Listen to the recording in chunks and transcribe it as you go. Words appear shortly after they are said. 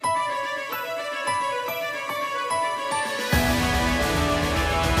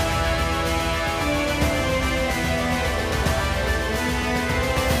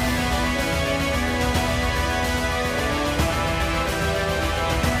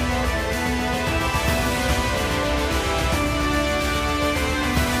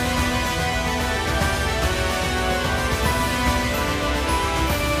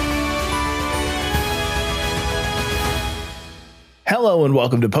Hello and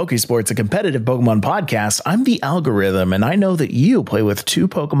welcome to Pokesports, a competitive Pokemon podcast. I'm the Algorithm, and I know that you play with 2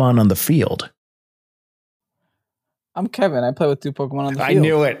 Pokemon on the field. I'm Kevin. I play with 2 Pokemon on the field. I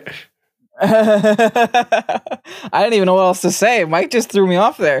knew it. I didn't even know what else to say. Mike just threw me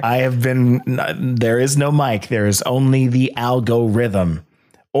off there. There is no Mike. There is only the Algorithm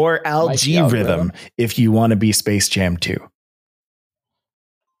or Algorithm if you want to be Space Jam 2.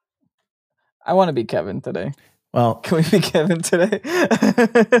 I want to be Kevin today. Well, can we be Kevin today?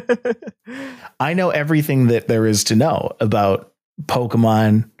 I know everything that there is to know about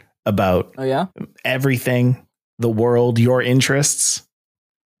Pokemon, about everything, the world, your interests.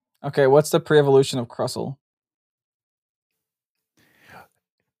 Okay, what's the pre-evolution of Crustle?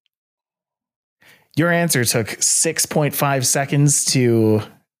 Your answer took 6.5 seconds to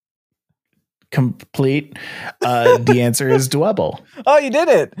complete. The answer is Dwebble. Oh, you did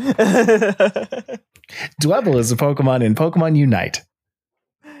it! Dwebble is a Pokemon in Pokemon Unite.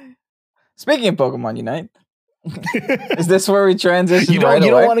 Speaking of Pokemon Unite, is this where we transition? You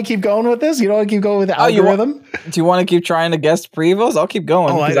don't want to keep going with this? You don't want to keep going with the Algorithm? Do you want to keep trying to guess prevos? I'll keep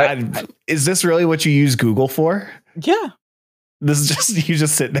going. Is this really what you use Google for? Yeah. This is just, you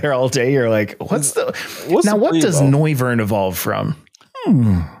just sit there all day. You're like, what does Noivern evolve from?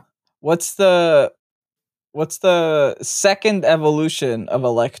 What's the second evolution of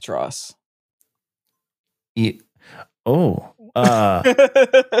Electros? Oh,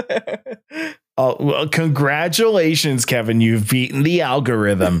 well, congratulations, Kevin. You've beaten the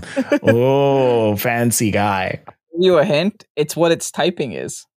Algorithm. Oh, fancy guy. Give you a hint. It's what its typing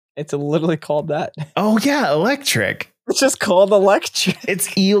is. It's literally called that. Oh, yeah. Electric. It's just called electric.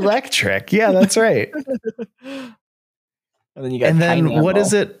 It's electric. Yeah, that's right. And then you got Tynamo. What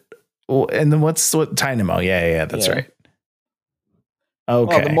is it? And then what Tynamo? Yeah, that's right.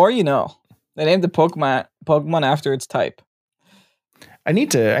 Okay. Well, the more you know. They named the Pokemon after its type. I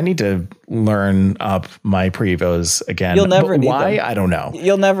need to learn up my prevos again. You'll never need why? them. I don't know.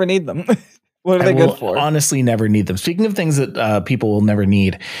 You'll never need them. What are they good for? Honestly, never need them. Speaking of things that people will never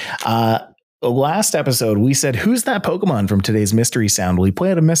need, last episode we said, "Who's that Pokemon from today's mystery sound?" We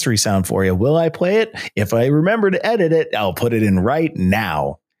played a mystery sound for you. Will I play it? If I remember to edit it, I'll put it in right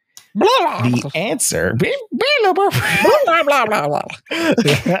now. The answer. The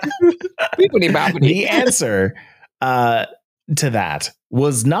answer to that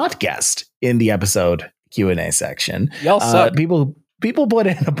was not guessed in the episode Q&A section. Y'all suck. People put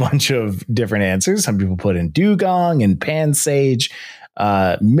in a bunch of different answers. Some people put in Dugong and Pansage,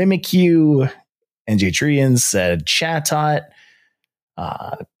 Mimikyu, NJ Trian said Chatot.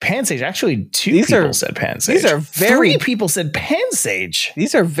 Pansage, actually, 2 people said Pansage. These are 3 people said Pansage.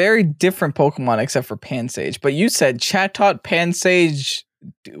 These are very different Pokemon except for Pansage. But you said Chatot, Pansage,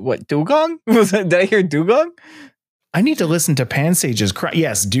 what, Dugong? Did I hear Dugong? I need to listen to Pansage's cry.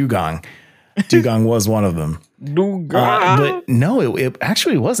 Yes, Dugong. Dugong was one of them. Dugong. But no, it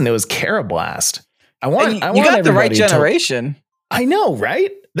actually wasn't. It was Carablast. You got the right generation. I know,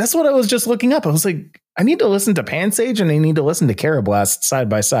 right? That's what I was just looking up. I was like, I need to listen to Pansage and I need to listen to Carablast side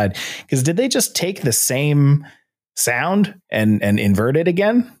by side. Because did they just take the same sound and invert it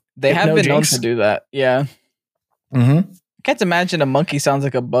again? They have been known to do that. Yeah. Mm-hmm. I can't imagine a monkey sounds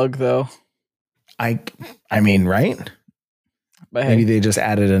like a bug, though. I mean, right? But maybe they just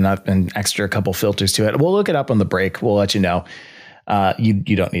added an extra couple filters to it. We'll look it up on the break. We'll let you know.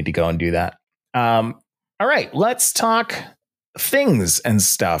 You don't need to go and do that. All right, let's talk things and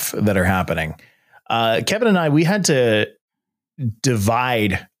stuff that are happening. Kevin and I, we had to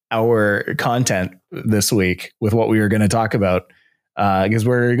divide our content this week with what we were going to talk about because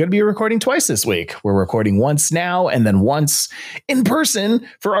we're going to be recording twice this week. We're recording once now and then once in person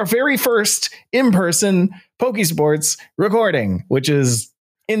for our very first in-person Pokesports recording, which is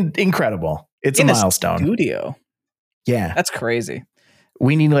incredible. It's a milestone. Studio. Yeah. That's crazy.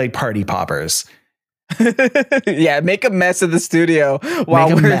 We need like party poppers. Yeah, make a mess of the studio while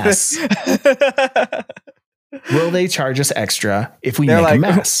make a mess. Will they charge us extra if we make a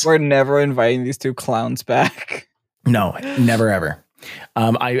mess? We're never inviting these 2 clowns back. No, never ever.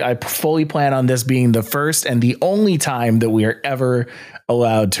 I fully plan on this being the first and the only time that we are ever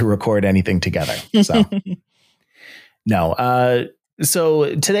allowed to record anything together. So no.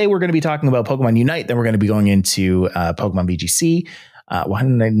 So today we're going to be talking about Pokemon Unite. Then we're going to be going into Pokemon VGC. Why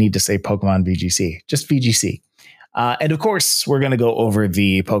didn't I need to say Pokemon VGC? Just VGC. And of course, we're going to go over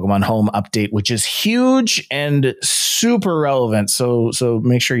the Pokemon Home update, which is huge and super relevant. So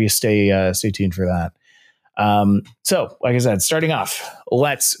make sure you stay tuned for that. So like I said, starting off,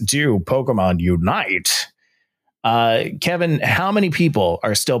 let's do Pokemon Unite. Kevin, how many people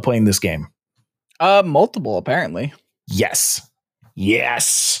are still playing this game? Multiple, apparently. Yes.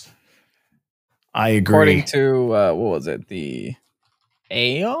 Yes. I agree. According to what was it? The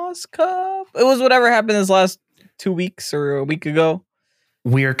EOS Cup? It was whatever happened this last 2 weeks or a week ago.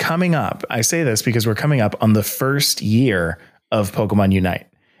 We're coming up. I say this because we're coming up on the first year of Pokemon Unite.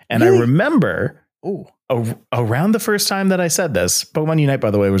 And Really? I remember around the first time that I said this, Pokemon Unite, by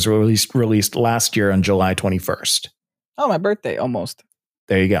the way, was released last year on July 21st. Oh, my birthday, almost.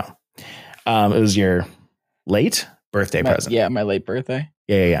 There you go. It was your late birthday present. Yeah, my late birthday.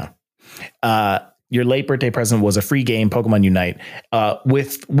 Yeah. Your late birthday present was a free game, Pokemon Unite,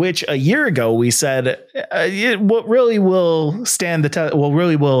 with which a year ago we said what really will stand the test. Well,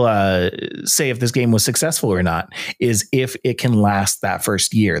 really will say if this game was successful or not is if it can last that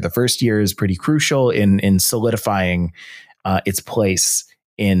first year. The first year is pretty crucial in solidifying its place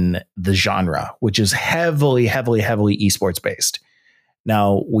in the genre, which is heavily esports based.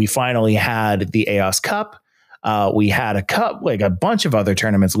 Now we finally had the EOS Cup. We had a cup, like a bunch of other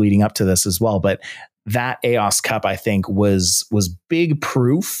tournaments leading up to this as well. But that EOS Cup, I think, was big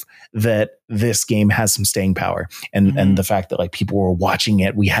proof that this game has some staying power. And the fact that like people were watching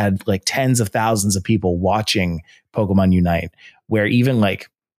it, we had like tens of thousands of people watching Pokemon Unite, where even like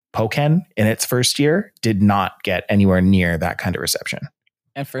Pokken in its first year did not get anywhere near that kind of reception.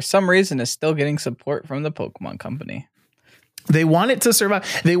 And for some reason, it's still getting support from the Pokemon Company. They want it to survive.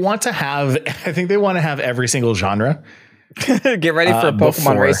 They want to have, I think they want to have every single genre. Get ready for a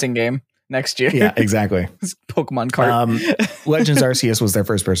Pokemon racing game next year. Yeah, exactly. Pokemon Kart. Legends Arceus was their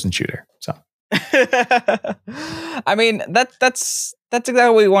first person shooter. So, I mean, that's exactly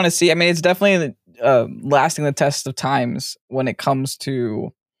what we want to see. I mean, it's definitely lasting the test of times when it comes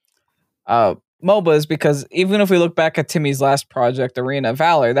to MOBAs, because even if we look back at Timmy's last project, Arena of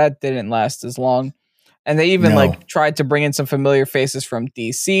Valor, that didn't last as long. And they even like tried to bring in some familiar faces from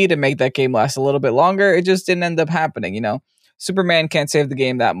DC to make that game last a little bit longer. It just didn't end up happening. You know, Superman can't save the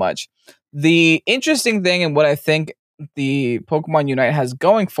game that much. The interesting thing, and what I think the Pokemon Unite has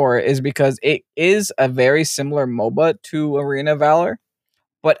going for it, is because it is a very similar MOBA to Arena of Valor,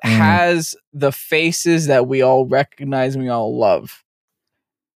 but has the faces that we all recognize and we all love.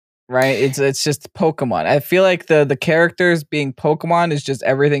 Right? It's just Pokemon. I feel like the characters being Pokemon is just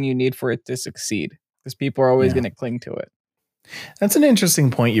everything you need for it to succeed, because people are always going to cling to it. That's an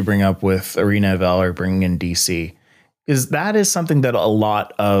interesting point you bring up with Arena of Valor bringing in DC, because that is something that a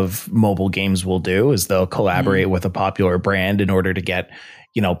lot of mobile games will do, is they'll collaborate with a popular brand in order to get,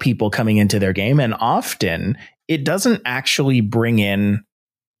 you know, people coming into their game. And often it doesn't actually bring in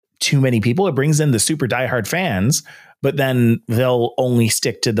too many people. It brings in the super diehard fans, but then they'll only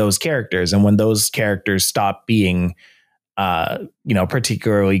stick to those characters. And when those characters stop being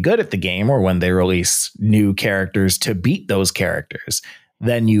particularly good at the game, or when they release new characters to beat those characters,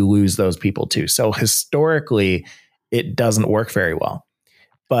 then you lose those people too. So historically, it doesn't work very well.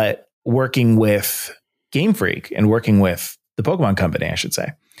 But working with Game Freak and working with the Pokemon Company, I should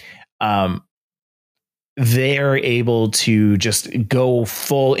say, they're able to just go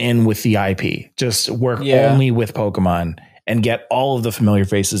full in with the IP, just work only with Pokemon and get all of the familiar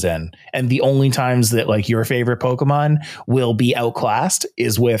faces in. And the only times that like your favorite Pokemon will be outclassed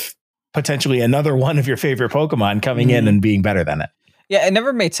is with potentially another one of your favorite Pokemon coming in and being better than it. Yeah, it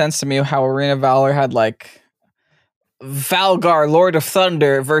never made sense to me how Arena of Valor had like Valgar, Lord of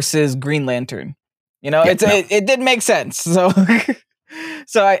Thunder versus Green Lantern. You know, it didn't make sense. So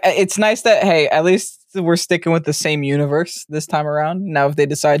it's nice that, hey, at least we're sticking with the same universe this time around. Now, if they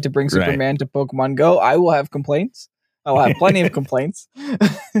decide to bring Superman to Pokemon Go, I will have complaints. I'll have plenty of complaints.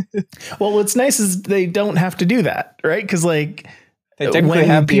 Well, what's nice is they don't have to do that, right? Because like they technically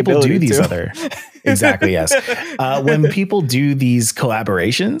have people do these to. other exactly, yes. When people do these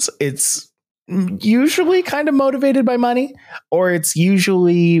collaborations, it's usually kind of motivated by money, or it's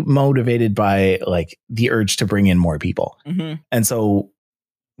usually motivated by like the urge to bring in more people. And so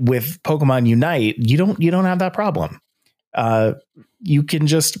with Pokemon Unite, you don't have that problem. You can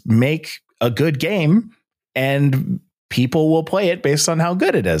just make a good game and people will play it based on how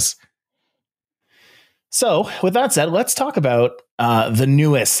good it is. So with that said, let's talk about the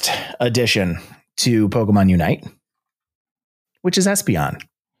newest addition to Pokemon Unite, which is Espeon.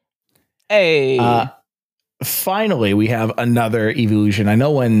 Hey. Finally, we have another evolution. I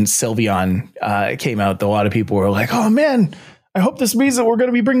know when Sylveon came out, a lot of people were like, oh man, I hope this means that we're going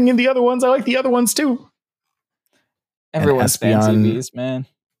to be bringing in the other ones. I like the other ones too. Everyone's fancy bees, man.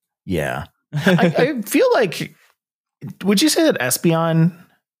 Yeah. I feel like, would you say that Espeon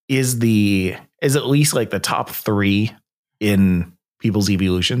is at least like the top 3 in people's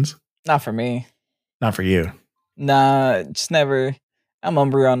evolutions? Not for me. Not for you. Nah, just never. I'm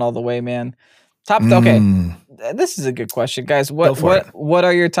Umbreon all the way, man. Okay. this is a good question, guys. Go for it. What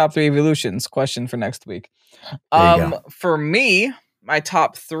are your top 3 evolutions? Question for next week. There you go. For me, my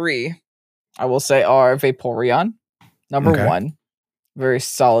top 3, I will say, are Vaporeon, number Okay. 1, very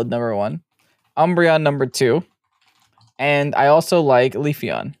solid number 1. Umbreon, number 2, and I also like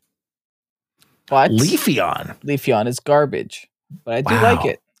Leafeon. But Leafeon is garbage, but I do Wow. like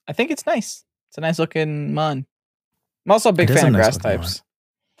it. I think it's nice. It's a nice looking mon. I'm also a big It is fan a of nice grass looking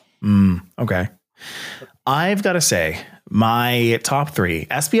types. Okay. I've got to say, my top 3,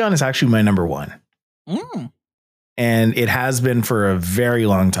 Espeon is actually my number 1. And it has been for a very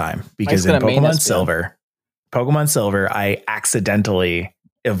long time because in Pokemon Silver, I accidentally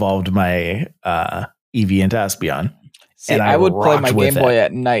evolved my Eevee into Espeon. See, and I would play my rocked Game with Boy it.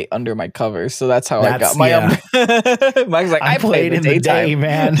 at night under my covers, so that's how I got That's- my. yeah. Mike's like, I I played in the day,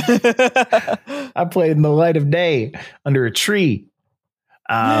 man. I played in the light of day under a tree.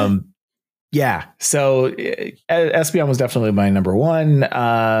 Yeah. So Espeon was definitely my number 1.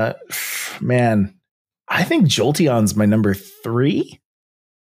 Man, I think Jolteon's my number 3.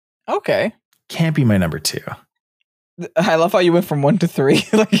 Okay, Can't be my number 2. I love how you went from 1 to 3.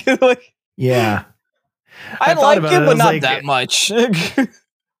 like Yeah. I thought like about it, I but was not like, that much.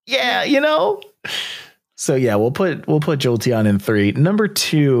 Yeah, you know. So yeah, we'll put Jolteon in 3. Number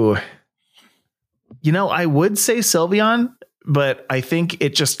 2. You know, I would say Sylveon, but I think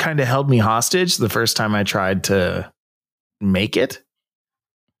it just kind of held me hostage the first time I tried to make it.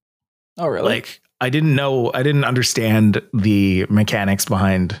 Oh, really? Like I didn't understand the mechanics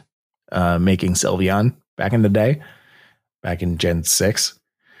behind making Sylveon back in the day, back in Gen 6.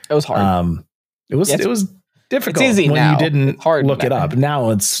 It was hard. It was difficult. It's easy when now. you didn't It's hard look it now. up. Now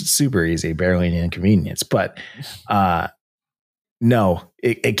it's super easy, barely an inconvenience. But no,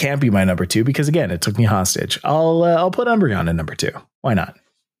 it can't be my number 2 because again, it took me hostage. I'll put Umbreon in number 2. Why not?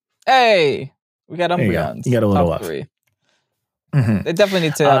 Hey, we got There you go. Umbreons. You got a little top love. 3. Mhm. They definitely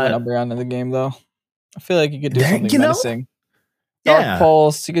need to have an Umbreon in the game, though. I feel like you could do There- something you know, menacing. Dark Yeah.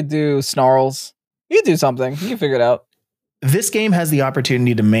 Pulse. You could do Snarls. You could do something. You can figure it out. This game has the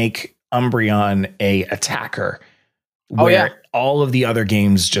opportunity to make Umbreon a attacker. Oh, Where yeah. all of the other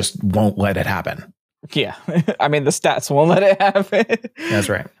games just won't let it happen. Yeah, I mean the stats won't let it happen. That's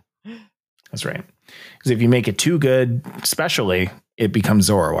right. Because if you make it too good, especially, it becomes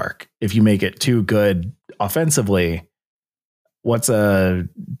Zoroark. If you make it too good offensively, what's a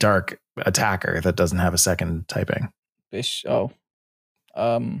dark attacker that doesn't have a second typing?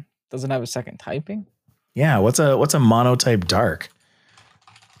 Doesn't have a second typing. Yeah, what's a monotype dark?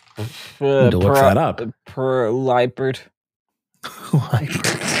 Need to look that up. Per Liepard.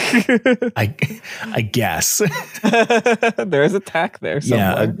 I guess. There's a tack there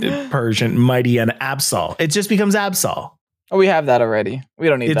somewhere. Yeah, Persian, Mighty, and Absol. It just becomes Absol. Oh, we have that already. We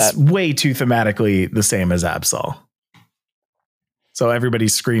don't need It's that. way too thematically the same as Absol. So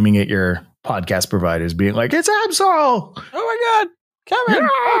everybody's screaming at your podcast providers, being like, "It's Absol!" Oh my God, Kevin!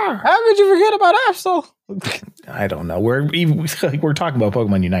 Yeah! How could you forget about Absol? I don't know. We're talking about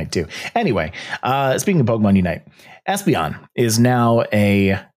Pokemon Unite too. Anyway, speaking of Pokemon Unite, Espeon is now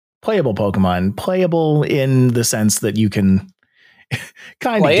a playable Pokemon. Playable in the sense that you can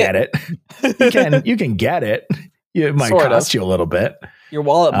kind of Play get it. You can get it. It might Sort of. cost you a little bit. Your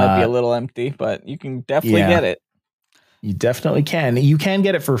wallet might be a little empty, but you can definitely get it. You definitely can. You can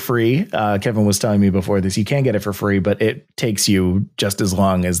get it for free. Kevin was telling me before this, you can get it for free, but it takes you just as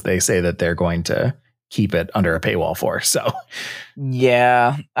long as they say that they're going to keep it under a paywall for. So,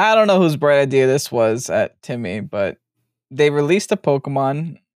 yeah, I don't know whose bright idea this was at Timmy, but they released a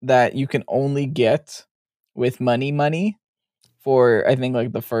Pokemon that you can only get with money for, I think,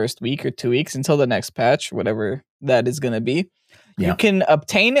 like the first week or 2 weeks until the next patch, whatever that is going to be. Yeah. You can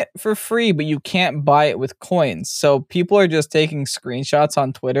obtain it for free, but you can't buy it with coins. So people are just taking screenshots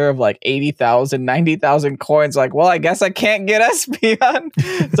on Twitter of like 80,000, 90,000 coins. Like, well, I guess I can't get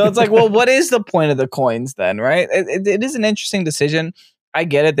Espeon. So it's like, well, what is the point of the coins then, right? It is an interesting decision. I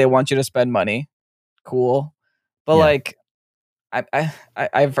get it. They want you to spend money. Cool. But Yeah. like,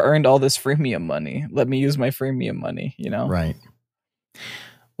 I've earned all this freemium money. Let me use my freemium money, you know? right.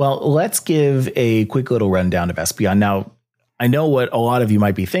 Well, let's give a quick little rundown of Espeon. Now, I know what a lot of you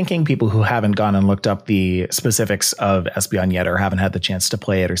might be thinking, people who haven't gone and looked up the specifics of Espeon yet or haven't had the chance to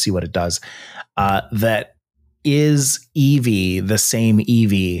play it or see what it does. That is Eevee the same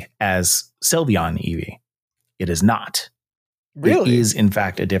Eevee as Sylveon Eevee? It is not. Really? It is, in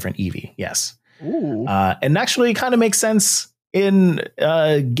fact, a different Eevee. Yes. Ooh. And actually kind of makes sense in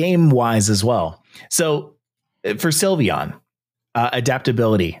game-wise as well. So for Sylveon,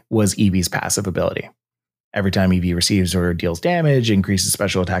 adaptability was Eevee's passive ability. Every time EV receives or deals damage, increases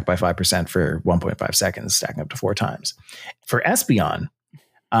special attack by 5% for 1.5 seconds, stacking up to 4 times. For Espeon,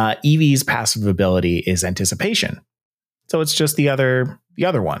 EV's passive ability is Anticipation. So it's just the other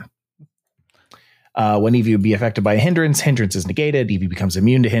one. When EV would be affected by a hindrance is negated. EV becomes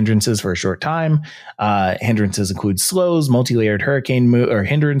immune to hindrances for a short time. Hindrances include slows, multi-layered hurricane or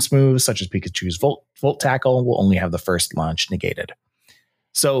hindrance moves, such as Pikachu's Volt Tackle, will only have the first launch negated.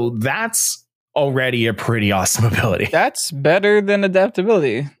 So that's already a pretty awesome ability. That's better than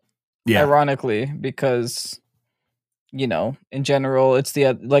adaptability. Yeah. Ironically, because in general, it's the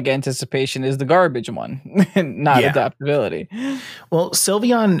Anticipation is the garbage one, not adaptability. Well,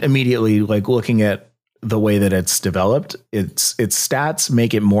 Sylveon immediately, looking at the way that it's developed, its stats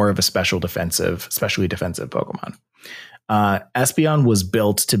make it more of a specially defensive Pokemon. Espeon was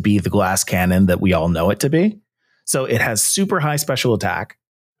built to be the glass cannon that we all know it to be. So it has super high special attack,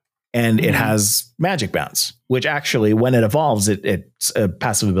 and it has Magic Bounce, which actually, when it evolves, its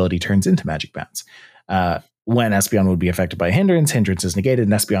passive ability turns into Magic Bounce. When Espeon would be affected by a hindrance is negated,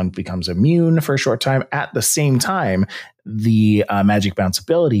 and Espeon becomes immune for a short time. At the same time, the Magic Bounce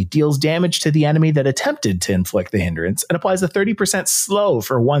ability deals damage to the enemy that attempted to inflict the hindrance and applies a 30% slow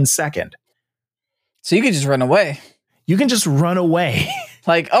for 1 second. So you can just run away. You can just run away.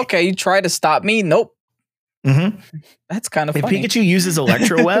 Okay, you try to stop me. Nope. Mm-hmm. That's kind of funny. If Pikachu uses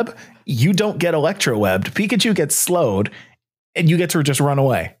Electro Web, you don't get Electro Webbed. Pikachu gets slowed, and you get to just run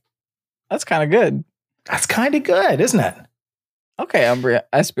away. That's kind of good. That's kind of good, isn't it? Okay,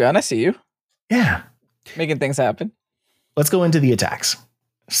 Espeon, I see you. Yeah. Making things happen. Let's go into the attacks.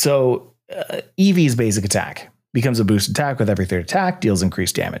 So Eevee's basic attack becomes a boost attack with every third attack, deals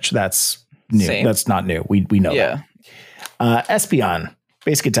increased damage. That's new. Same. That's not new. We know that. Espeon,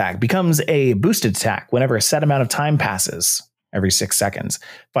 basic attack, becomes a boosted attack whenever a set amount of time passes, every 6 seconds,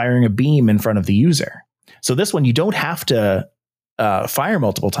 firing a beam in front of the user. So this one, you don't have to fire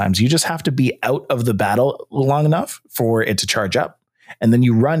multiple times. You just have to be out of the battle long enough for it to charge up. And then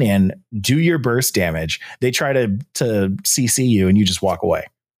you run in, do your burst damage. They try to CC you, and you just walk away.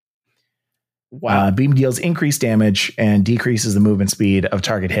 Wow. Beam deals increased damage and decreases the movement speed of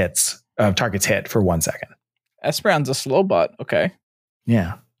targets hit for 1 second. Espeon's a slow bot. Okay.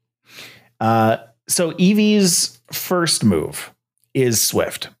 Yeah. So Eevee's first move is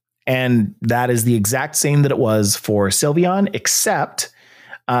Swift. And that is the exact same that it was for Sylveon, except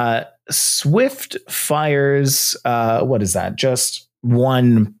Swift fires, what is that? Just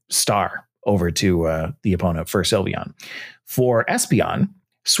 1 star over to the opponent for Sylveon. For Espeon,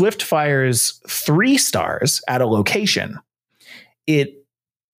 Swift fires 3 stars at a location. It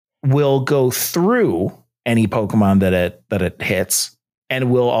will go through any Pokemon that it hits, and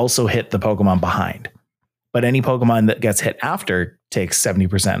will also hit the Pokemon behind. But any Pokemon that gets hit after takes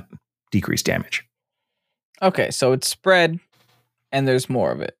 70% decreased damage. Okay, so it's spread, and there's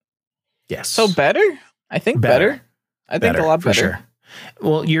more of it. Yes. So better? I think better. I think a lot better. For sure.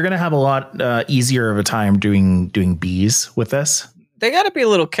 Well, you're going to have a lot easier of a time doing bees with this. They got to be a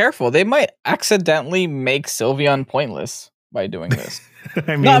little careful. They might accidentally make Sylveon pointless by doing this.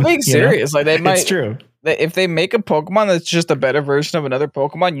 I mean, not being serious. They might. It's true. If they make a Pokemon that's just a better version of another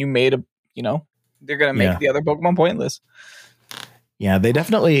Pokemon, they're going to make the other Pokemon pointless. Yeah, they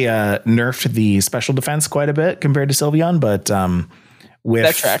definitely nerfed the special defense quite a bit compared to Sylveon, but with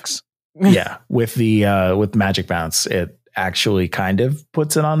that tracks. with Magic Bounce, it actually kind of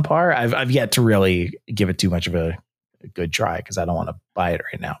puts it on par. I've yet to really give it too much of a good try because I don't want to buy it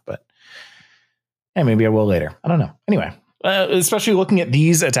right now, but maybe I will later. I don't know. Anyway, especially looking at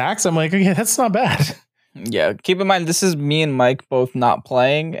these attacks, I'm like, okay, that's not bad. Yeah, keep in mind, this is me and Mike both not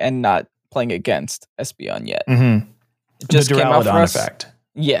playing and not playing against Espeon yet. Mm-hmm. It just the came out for us. Effect.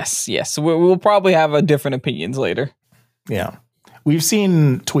 Yes. We'll probably have different opinions later. Yeah. We've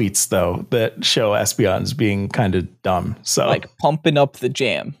seen tweets, though, that show Espeon's being kind of dumb. So pumping up the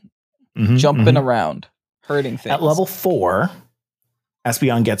jam, jumping around, hurting things. At level 4,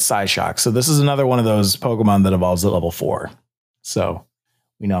 Espeon gets Psyshock. So this is another one of those Pokemon that evolves at level 4. So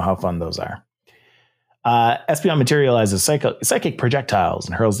we know how fun those are. Espeon materializes psychic projectiles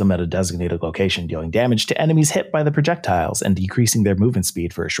and hurls them at a designated location, dealing damage to enemies hit by the projectiles and decreasing their movement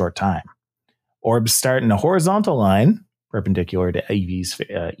speed for a short time. Orbs start in a horizontal line, perpendicular to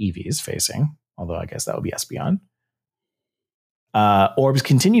Eevee's facing, although I guess that would be Espeon. Orbs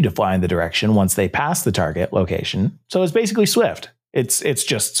continue to fly in the direction once they pass the target location. So it's basically Swift. It's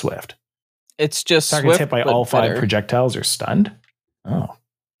just Swift. It's just targets Swift, hit by all 5 projectiles are stunned. Oh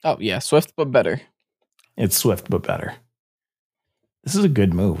yeah, Swift but better. It's Swift, but better. This is a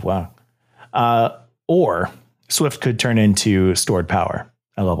good move. Wow. Or Swift could turn into Stored Power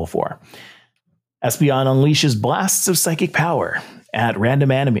at level 4. Espeon unleashes blasts of psychic power at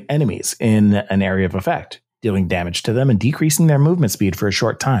random enemies in an area of effect, dealing damage to them and decreasing their movement speed for a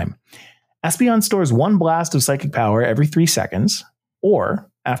short time. Espeon stores 1 blast of psychic power every 3 seconds, or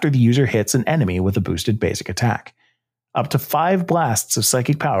after the user hits an enemy with a boosted basic attack. Up to 5 blasts of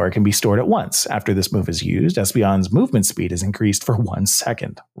psychic power can be stored at once. After this move is used, Espeon's movement speed is increased for 1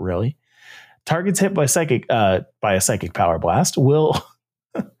 second. Really? Targets hit by a psychic power blast will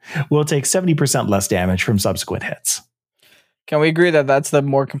take 70% less damage from subsequent hits. Can we agree that that's the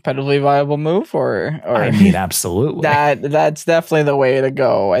more competitively viable move, or I mean, absolutely. That's definitely the way to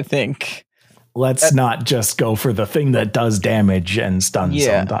go, I think. Let's not just go for the thing that does damage and stuns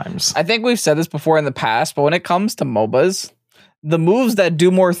sometimes. I think we've said this before in the past, but when it comes to MOBAs, the moves that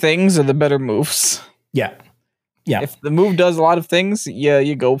do more things are the better moves. Yeah. Yeah. If the move does a lot of things,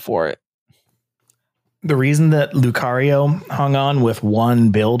 you go for it. The reason that Lucario hung on with one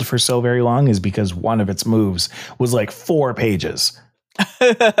build for so very long is because one of its moves was like 4 pages.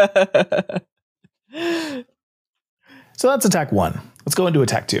 So that's attack 1. Let's go into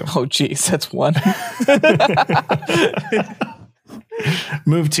attack 2. Oh, geez, that's 1.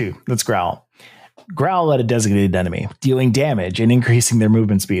 Move 2. Let's growl. Growl at a designated enemy, dealing damage and increasing their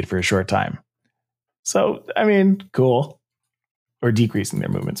movement speed for a short time. So, I mean, cool. Or decreasing their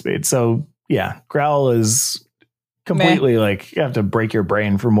movement speed. So, yeah, growl is completely like you have to break your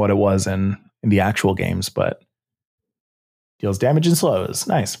brain from what it was in the actual games, but deals damage and slows.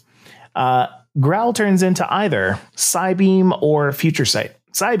 Nice. Growl turns into either Psybeam or Future Sight.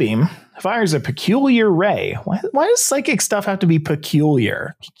 Psybeam fires a peculiar ray. Why does psychic stuff have to be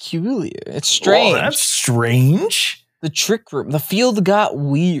peculiar? Peculiar. It's strange. Oh, that's strange. The trick room. The field got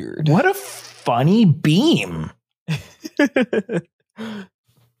weird. What a funny beam.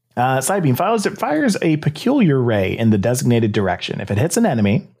 Psybeam fires a peculiar ray in the designated direction. If it hits an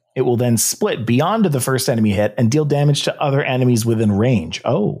enemy, it will then split beyond the first enemy hit and deal damage to other enemies within range.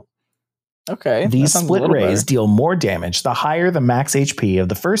 Oh. Okay. These split rays deal more damage the higher the max HP of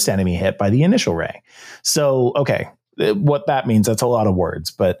the first enemy hit by the initial ray. So, okay, what that means, that's a lot of words,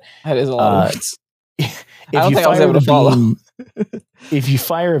 but that is a lot of words. I don't think I was able to follow. If you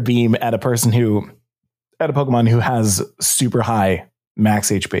fire a beam at a Pokemon who has super high max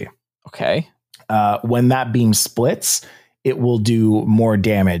HP. Okay. When that beam splits, it will do more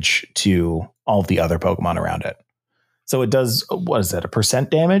damage to all of the other Pokemon around it. So it does, what is that, a %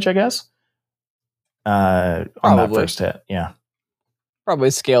 damage, I guess? On that first hit, yeah.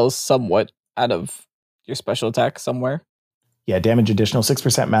 Probably scales somewhat out of your special attack somewhere. Yeah, damage additional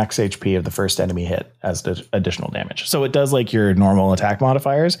 6% max HP of the first enemy hit as the additional damage. So it does like your normal attack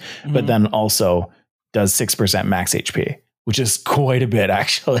modifiers, but then also does 6% max HP, which is quite a bit,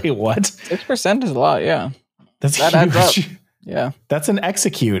 actually. What? 6% is a lot, yeah. That huge. Adds up. Yeah. That's an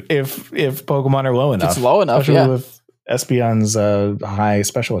execute if Pokemon are low enough. It's low enough, especially with Espeon's high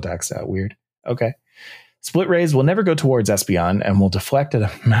special attack stat. Weird. Okay. Split rays will never go towards Espeon and will deflect at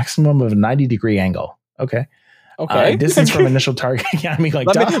a maximum of a 90-degree angle. Okay. Okay. Distance from initial target. Yeah, I mean, like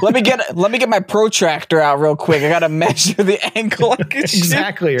let me get my protractor out real quick. I gotta measure the angle.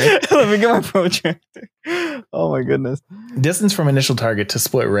 Exactly. Right? Let me get my protractor. Oh my goodness. Distance from initial target to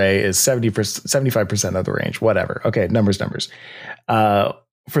split ray is 75% of the range. Whatever. Okay. Numbers.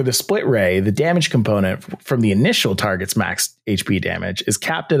 For the split ray, the damage component from the initial target's max HP damage is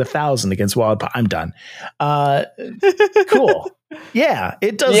capped at 1,000 against wild. I'm done. Cool. Yeah,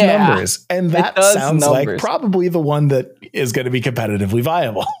 it does numbers. And that sounds like probably the one that is going to be competitively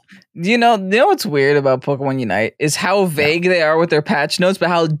viable. You know what's weird about Pokemon Unite is how vague they are with their patch notes, but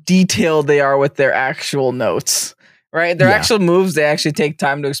how detailed they are with their actual notes. Right? Their actual moves, they actually take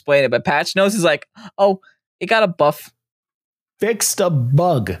time to explain it. But patch notes is like, oh, it got a buff. Fixed a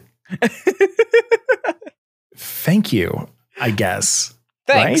bug. Thank you, I guess.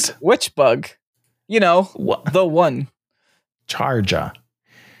 Thanks. Right? Which bug? You know, the one. Charja.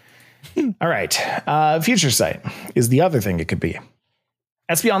 All right. Future Sight is the other thing it could be.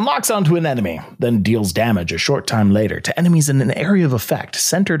 Espeon locks onto an enemy, then deals damage a short time later to enemies in an area of effect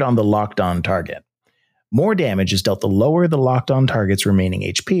centered on the locked-on target. More damage is dealt the lower the locked-on target's remaining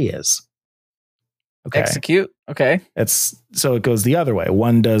HP is. Okay. Execute. Okay. So it goes the other way.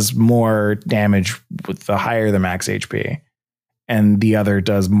 One does more damage with the higher the max HP, and the other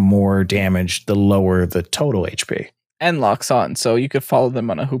does more damage the lower the total HP. And locks on, so you could follow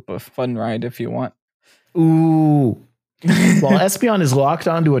them on a Hoopa fun ride if you want. Ooh. While Espeon is locked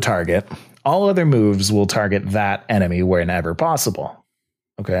onto a target, all other moves will target that enemy whenever possible.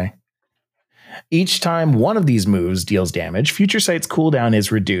 Okay. Each time one of these moves deals damage, Future Sight's cooldown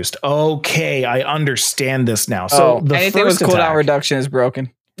is reduced. Okay, I understand this now. So anything with cooldown reduction is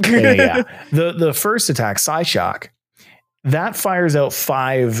broken. Yeah. The first attack, Psyshock, that fires out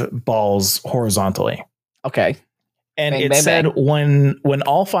 5 balls horizontally. Okay. And Bang, it bang, said bang. when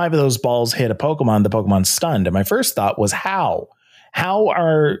all 5 of those balls hit a Pokemon, the Pokemon's stunned. And my first thought was how? How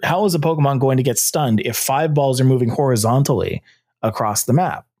is a Pokemon going to get stunned if 5 balls are moving horizontally across the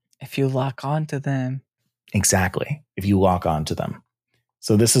map? If you lock onto them. Exactly. If you lock onto them.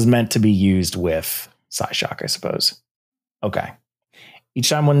 So this is meant to be used with Psyshock, I suppose. Okay. Each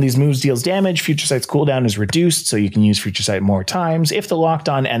time one of these moves deals damage, Future Sight's cooldown is reduced, so you can use Future Sight more times. If the locked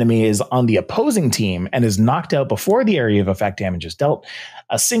on enemy is on the opposing team and is knocked out before the area of effect damage is dealt,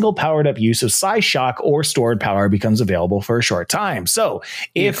 a single powered up use of Psyshock or stored power becomes available for a short time. So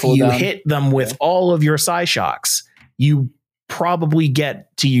if you hit them with all of your Psyshocks, you probably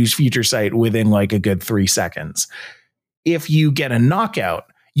get to use Future Sight within like a good 3 seconds. If you get a knockout,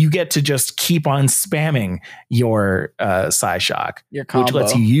 you get to just keep on spamming your Psyshock, which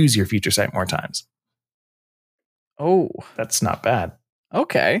lets you use your Future Sight more times. Oh, that's not bad.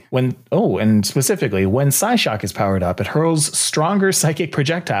 Okay. And specifically, when Psyshock is powered up, it hurls stronger psychic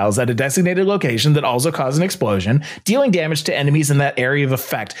projectiles at a designated location that also cause an explosion, dealing damage to enemies in that area of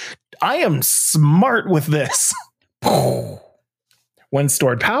effect. I am smart with this. When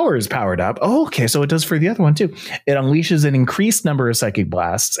stored power is powered up, so it does for the other one too. It unleashes an increased number of psychic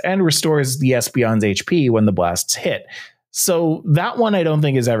blasts and restores the Espeon's HP when the blasts hit. So that one I don't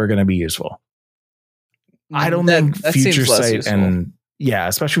think is ever going to be useful. I don't think Future Sight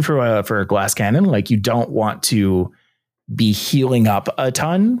especially for a glass cannon, like you don't want to be healing up a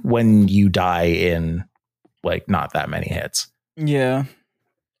ton when you die in like not that many hits. Yeah.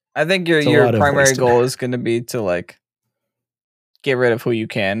 I think your primary goal is going to be to like get rid of who you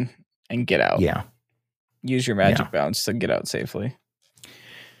can and get out. Yeah. Use your magic bounce to get out safely.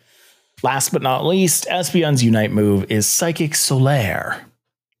 Last but not least, Espeon's Unite move is Psychic Solaire.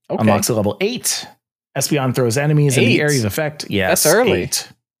 Okay. Unlocks at level 8. Espeon throws enemies in the area of effect. Yes. That's early.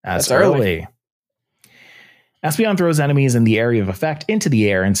 That's early. Espeon throws enemies in the area of effect into the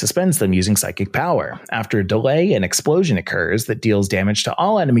air and suspends them using psychic power. After a delay, an explosion occurs that deals damage to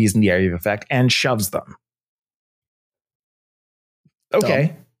all enemies in the area of effect and shoves them.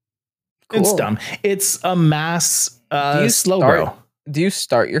 Okay. Cool. It's dumb. It's a mass Slowbro. Do you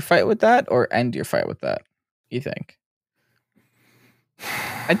start your fight with that or end your fight with that, you think?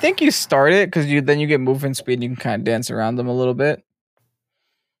 I think you start it because then you get movement speed and you can kind of dance around them a little bit.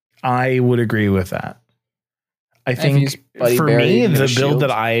 I would agree with that. I think for me, the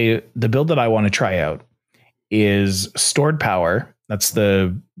build that I want to try out is stored power. That's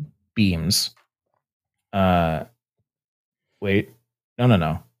the beams. Wait.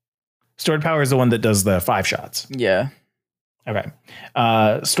 No. Stored power is the one that does the 5 shots. Yeah. Okay.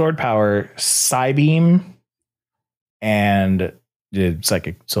 Stored power, Psybeam, and the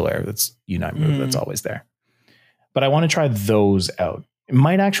Psychic Solaire. That's Unite move. That's always there. But I want to try those out. It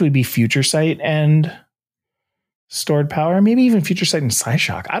might actually be Future Sight and stored power. Maybe even Future Sight and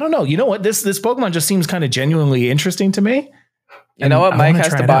Psyshock. I don't know. You know what? This Pokemon just seems kind of genuinely interesting to me. You know what? Mike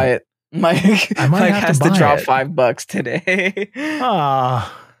has to buy it. Mike has to drop $5 today.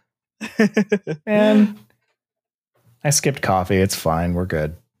 Man, I skipped coffee. It's fine. We're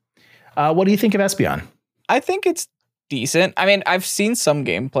good. What do you think of Espeon? I think it's decent. I mean, I've seen some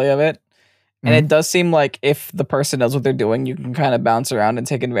gameplay of it, and it does seem like if the person knows what they're doing, you can kind of bounce around and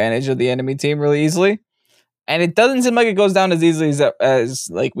take advantage of the enemy team really easily. And it doesn't seem like it goes down as easily as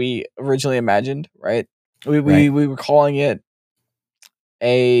like we originally imagined, right? We were calling it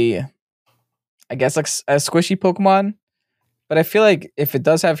I guess like a squishy Pokemon, but I feel like if it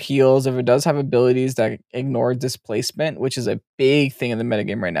does have heals, if it does have abilities that ignore displacement, which is a big thing in the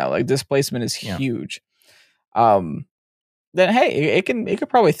metagame right now, like displacement is huge. Then hey, it could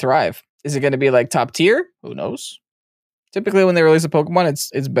probably thrive. Is it going to be like top tier? Who knows? Typically, when they release a Pokemon,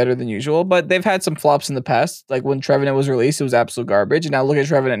 it's better than usual, but they've had some flops in the past. Like when Trevenant was released, it was absolute garbage, and now look at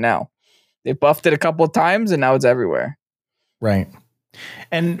Trevenant now. They buffed it a couple of times, and now it's everywhere. Right.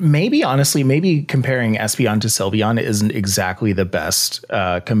 And maybe, honestly, comparing Espeon to Sylveon isn't exactly the best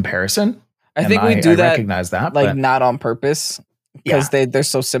comparison. I think we do that. I recognize that, like not on purpose because they're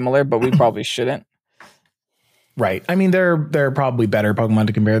so similar, but we probably shouldn't. Right. I mean, there are probably better Pokemon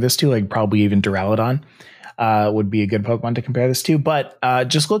to compare this to, like probably even Duraludon would be a good Pokemon to compare this to. But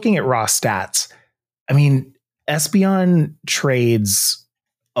just looking at raw stats, I mean, Espeon trades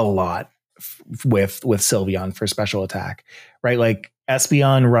a lot with Sylveon for special attack, right? Like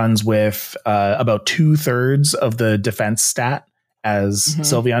Espeon runs with about 2/3 of the defense stat as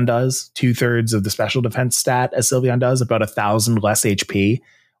Sylveon does, 2/3 of the special defense stat as Sylveon does, about 1,000 less HP,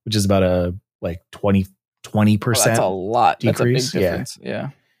 which is about a like 20%. That's a lot. Decrease. That's a big difference. Yeah.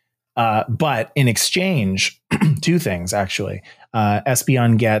 But in exchange, two things actually.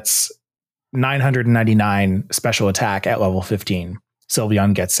 Espeon gets 999 special attack at level 15.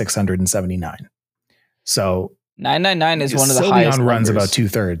 Sylveon gets 679. So 999 is one of the highest. Sylveon runs numbers. about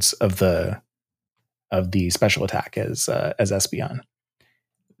 2/3 of the special attack as Espeon.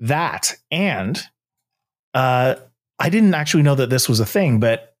 That, and I didn't actually know that this was a thing,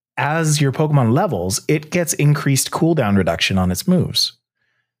 but as your Pokemon levels, it gets increased cooldown reduction on its moves.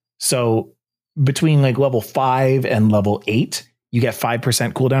 So between like level 5 and level 8, you get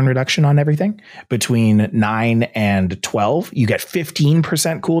 5% cooldown reduction on everything. Between 9 and 12, you get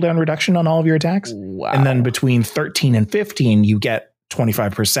 15% cooldown reduction on all of your attacks. Wow. And then between 13 and 15, you get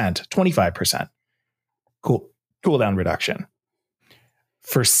 25% cooldown reduction.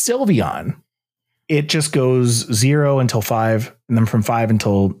 For Sylveon, it just goes 0 until 5, and then from 5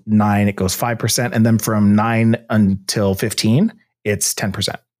 until 9, it goes 5%, and then from 9 until 15, it's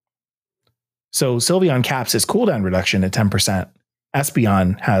 10%. So Sylveon caps its cooldown reduction at 10%.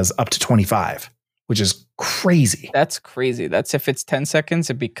 Espeon has up to 25, which is crazy. That's crazy. That's if it's 10 seconds,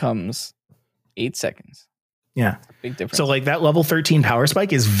 it becomes 8 seconds. Yeah. Big difference. So like that level 13 power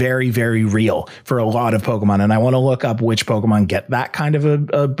spike is very, very real for a lot of Pokemon. And I want to look up which Pokemon get that kind of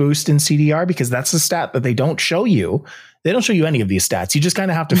a boost in CDR, because that's a stat that they don't show you. They don't show you any of these stats. You just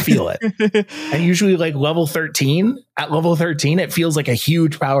kind of have to feel it. And usually like level 13, at level 13, it feels like a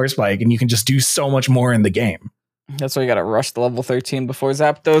huge power spike and you can just do so much more in the game. That's why you got to rush the level 13 before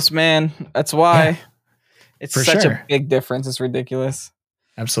Zapdos, man. That's why. Yeah, it's for such sure. a big difference. It's ridiculous.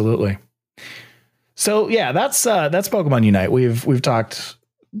 Absolutely. So yeah, that's Pokemon Unite. We've talked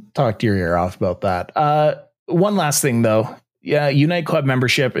your ear off about that. One last thing though. Yeah, Unite Club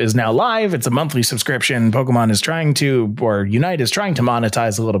membership is now live. It's a monthly subscription. Unite is trying to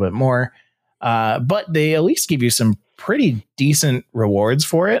monetize a little bit more. But they at least give you some pretty decent rewards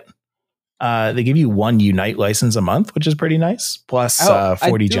for it. They give you 1 Unite license a month, which is pretty nice. Plus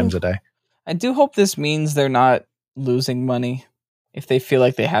 40 gems a day. I do hope this means they're not losing money if they feel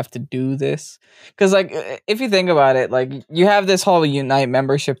like they have to do this. Because like, if you think about it, like you have this whole Unite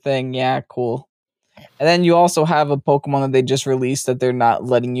membership thing. Yeah, cool. And then you also have a Pokemon that they just released that they're not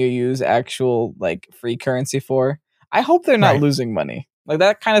letting you use actual like free currency for. I hope they're not losing money. Like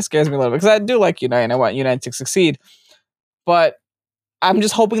that kind of scares me a little bit, because I do like Unite and I want Unite to succeed. But I'm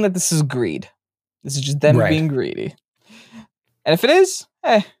just hoping that this is greed. This is just them being greedy. And if it is,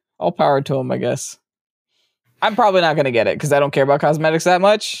 all power to them, I guess. I'm probably not going to get it because I don't care about cosmetics that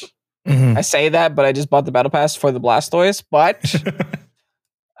much. Mm-hmm. I say that, but I just bought the Battle Pass for the Blastoise. But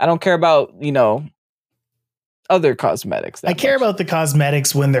I don't care about, other cosmetics. I care about the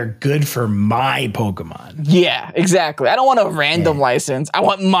cosmetics when they're good for my Pokemon. Yeah, exactly. I don't want a random license. I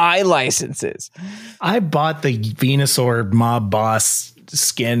want my licenses. I bought the Venusaur Mob Boss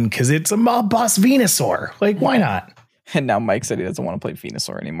skin because it's a Mob Boss Venusaur. Like, why not? And now Mike said he doesn't want to play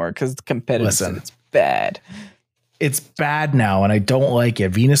Venusaur anymore because the competitive it's bad. It's bad now, and I don't like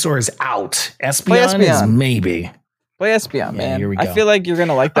it. Venusaur is out. Espeon is maybe. Play Espeon, man. Here we go. I feel like you're going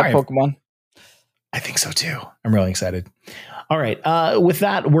to like that Pokemon. I think so too. I'm really excited. All right. With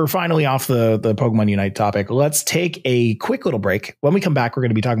that, we're finally off the Pokemon Unite topic. Let's take a quick little break. When we come back, we're going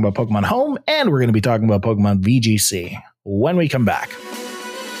to be talking about Pokemon Home, and we're going to be talking about Pokemon VGC when we come back.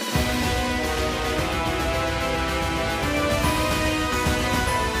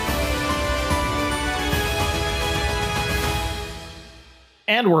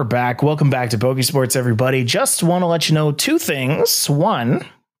 And we're back. Welcome back to Pokesports, everybody. Just want to let you know 2 things. One,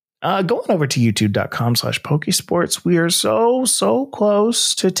 going over to youtube.com/Pokesports. We are so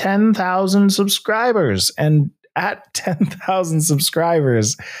close to 10,000 subscribers. And at 10,000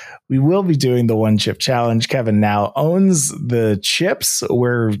 subscribers, we will be doing the 1 chip challenge. Kevin now owns the chips.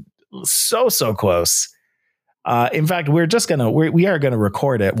 We're so close. In fact, we are going to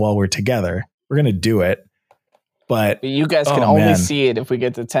record it while we're together. We're going to do it. But you guys can only see it if we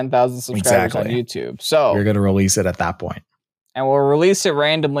get to 10,000 subscribers on YouTube. So we're going to release it at that point. And we'll release it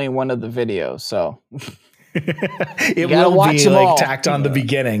randomly in one of the videos. So it will be like all tacked on the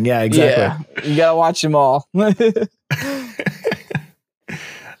beginning. Yeah, exactly. Yeah, you got to watch them all.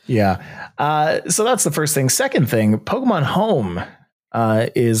 Yeah. So that's the first thing. Second thing, Pokemon Home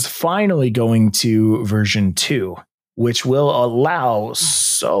is finally going to version 2, which will allow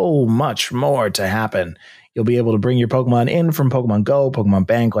so much more to happen. You'll be able to bring your Pokemon in from Pokemon Go, Pokemon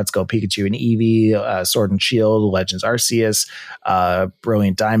Bank, Let's Go Pikachu and Eevee, Sword and Shield, Legends Arceus,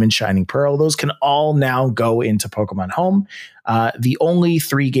 Brilliant Diamond, Shining Pearl. Those can all now go into Pokemon Home. The only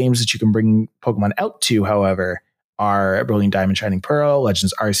 3 games that you can bring Pokemon out to, however, are Brilliant Diamond, Shining Pearl,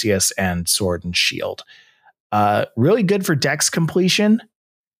 Legends Arceus, and Sword and Shield. Really good for Dex completion.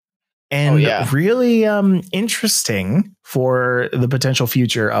 and really interesting for the potential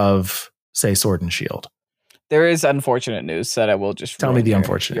future of, say, Sword and Shield. There is unfortunate news that I will just tell me the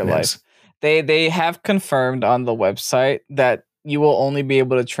unfortunate news. They have confirmed on the website that you will only be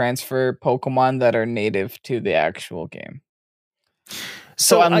able to transfer Pokemon that are native to the actual game.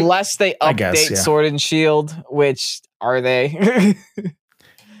 So unless they update Sword and Shield, which are they?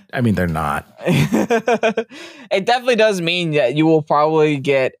 I mean, they're not. It definitely does mean that you will probably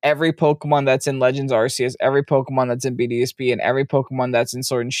get every Pokemon that's in Legends Arceus, every Pokemon that's in BDSP, and every Pokemon that's in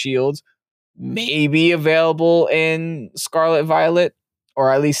Sword and Shield may be available in Scarlet Violet,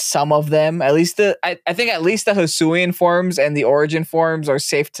 or at least some of them. At least I think at least the Hisuian forms and the Origin forms are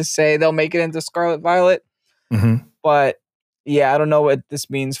safe to say they'll make it into Scarlet Violet. Mm-hmm. But yeah, I don't know what this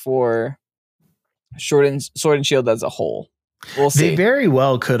means for Sword and Shield as a whole. We'll see. They very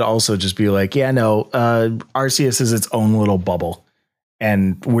well could also just be like, yeah, no, Arceus is its own little bubble,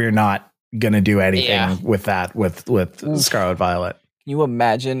 and we're not gonna do anything with that with Scarlet Violet. Can you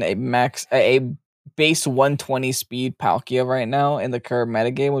imagine a base 120 speed Palkia right now in the current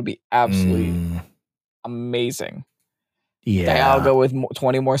metagame would be absolutely amazing. Yeah, Dialga with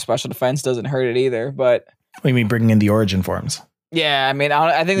 20 more special defense doesn't hurt it either. But what do you mean bringing in the Origin forms? Yeah, I mean,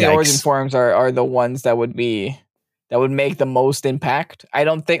 I think the Origin forms are the ones that would make the most impact. I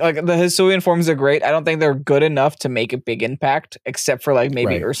don't think like the Hisuian forms are great. I don't think they're good enough to make a big impact, except for like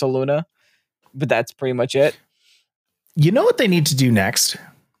maybe Ursaluna. But that's pretty much it. You know what they need to do next?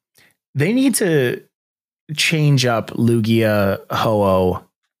 They need to change up Lugia, Ho-Oh.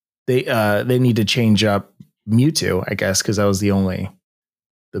 They need to change up Mewtwo, I guess, because that was the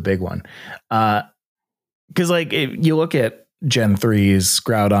big one. Because like if you look at Gen 3's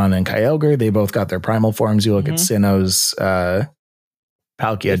Groudon and Kyogre, they both got their primal forms. You look at Sinnoh's Palkia,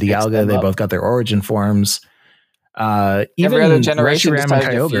 Dialga, they both got their Origin forms. Even every other generation Reshiram and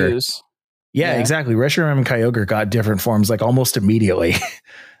Kyogre. Yeah, exactly. Reshiram and Kyogre got different forms like almost immediately.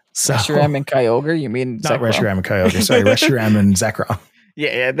 So Reshiram and Kyogre? You mean not Zekrom? Reshiram and Kyogre? Sorry, Reshiram and Zekrom.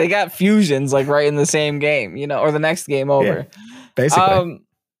 Yeah, they got fusions like right in the same game, or the next game over. Yeah, basically.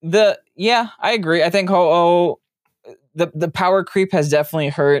 I agree. I think Ho-Oh, the power creep has definitely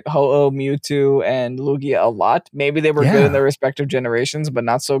hurt Ho-Oh, Mewtwo, and Lugia a lot. Maybe they were good in their respective generations, but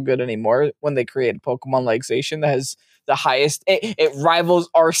not so good anymore when they created Pokemon like Zacian that has the highest. It rivals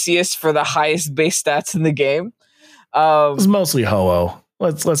Arceus for the highest base stats in the game. It was mostly Ho-Oh.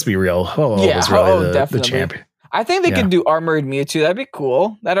 Let's be real. Ho-Oh was really the champion. I think they could do Armored Mewtwo. That'd be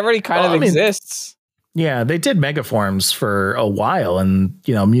cool. That already kind of exists. Yeah, they did Megaforms for a while, and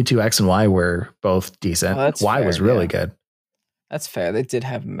Mewtwo X and Y were both decent. Y was really good. That's fair. They did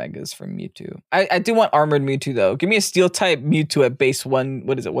have Megas for Mewtwo. I do want Armored Mewtwo though. Give me a Steel type Mewtwo at base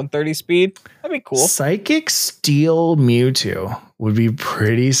 130 speed. That'd be cool. Psychic Steel Mewtwo would be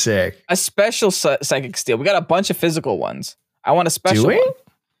pretty sick. A special Psychic Steel. We got a bunch of physical ones. I want a special one.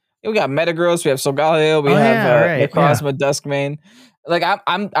 Yeah, we got Metagross. We have Solgaleo. We have Necrozma, Duskmane. Like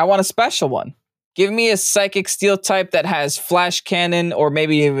I want a special one. Give me a Psychic Steel type that has Flash Cannon, or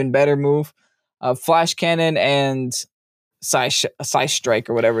maybe even better move, Flash Cannon and Psy Strike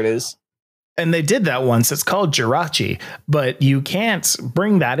or whatever it is. And they did that once. It's called Jirachi, but you can't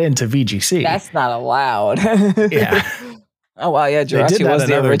bring that into VGC. That's not allowed. Yeah. Oh wow, yeah, Jirachi was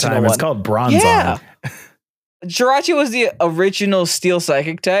the original one. It's called Bronzong. Yeah. Jirachi was the original Steel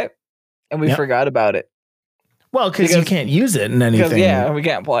Psychic type, and we forgot about it. Well, because you can't use it in anything. Yeah, we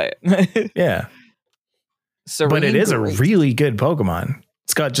can't play it. Yeah. But it is a really good Pokemon.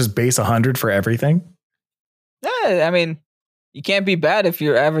 It's got just base 100 for everything. Yeah, I mean, you can't be bad if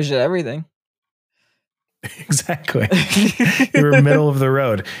you're average at everything. Exactly. You're middle of the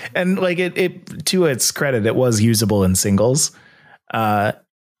road. And like it to its credit, it was usable in singles.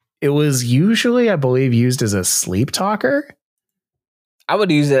 It was usually, I believe, used as a sleep talker. I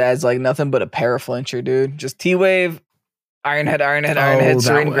would use it as like nothing but a paraflincher, dude. Just T-Wave, Ironhead,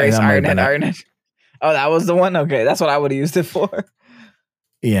 Serene Grace, Ironhead. Oh, that was the one? Okay, that's what I would have used it for.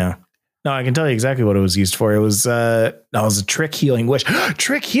 Yeah. No, I can tell you exactly what it was used for. It was a Trick Healing Wish.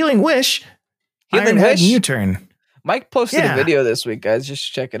 Trick Healing Wish. Ironhead U-turn. Mike posted a video this week, guys.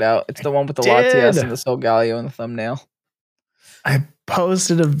 Just check it out. It's the one with the Latias and the Solgaleo in the thumbnail. I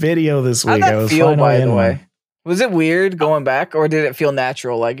posted a video this week. How'd that feel, by the way? Was it weird going back, or did it feel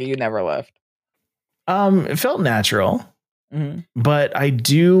natural, like you never left? It felt natural, but I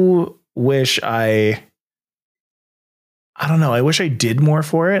do wish I don't know. I wish I did more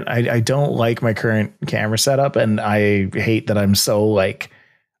for it. I don't like my current camera setup, and I hate that I'm so like,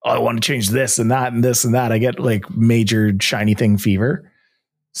 oh, I want to change this and that and this and that. I get like major shiny thing fever.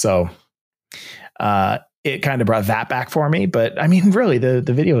 So it kind of brought that back for me. But I mean, really, the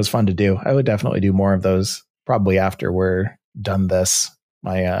video was fun to do. I would definitely do more of those probably after we're done this.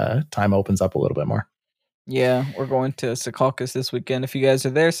 My time opens up a little bit more. Yeah, we're going to Secaucus this weekend. If you guys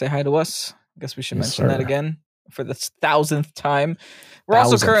are there, say hi to us. I guess we should mention that again for the 1,000th time. We're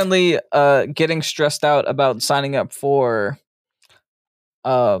also currently getting stressed out about signing up for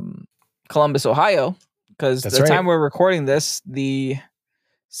Columbus, Ohio, because the time we're recording this, the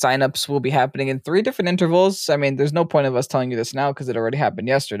signups will be happening in 3 different intervals. I mean, there's no point of us telling you this now because it already happened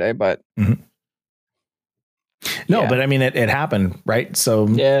yesterday, but no, but I mean, it happened, right? So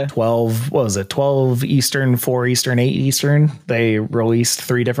 12, what was it? 12 Eastern, 4 Eastern, 8 Eastern. They released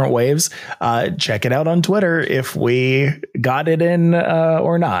 3 different waves. Check it out on Twitter if we got it in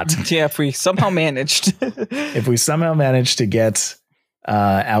or not. Yeah, if we somehow managed. If we somehow managed to get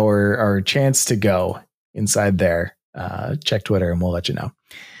our chance to go inside there, check Twitter and we'll let you know.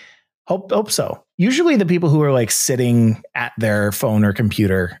 Hope so. Usually the people who are like sitting at their phone or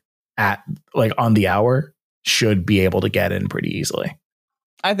computer at like on the hour should be able to get in pretty easily.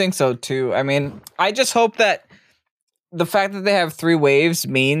 I think so too. I mean, I just hope that the fact that they have 3 waves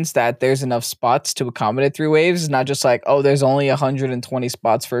means that there's enough spots to accommodate 3 waves. It's not just like, oh, there's only 120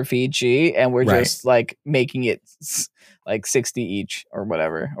 spots for Fiji and we're just like making it like 60 each or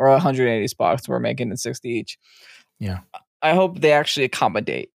whatever, or 180 spots. We're making it 60 each. Yeah. I hope they actually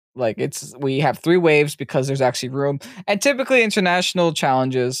accommodate. Like we have 3 waves because there's actually room. And typically international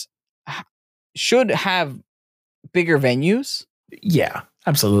challenges should have bigger venues. Yeah,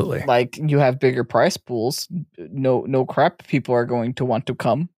 absolutely. Like you have bigger price pools. No crap. People are going to want to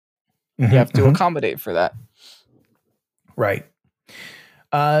come. You have to accommodate for that. Right.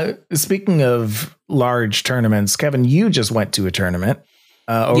 Speaking of large tournaments, Kevin, you just went to a tournament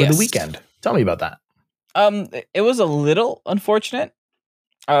over the weekend. Tell me about that. It was a little unfortunate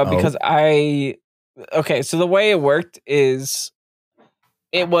because so the way it worked is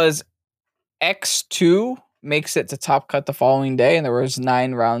it was X2 makes it to Top Cut the following day, and there was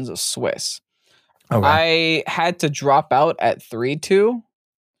 9 rounds of Swiss. I had to drop out at 3-2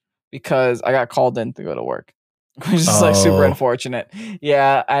 because I got called in to go to work, which is like super unfortunate.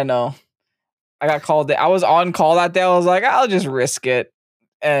 Yeah, I know. I got called in. I was on call that day. I was like, I'll just risk it.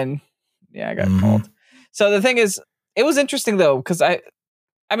 And yeah, I got called. So the thing is, it was interesting though, because I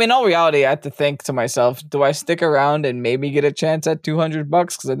mean, in all reality, I had to think to myself, do I stick around and maybe get a chance at $200?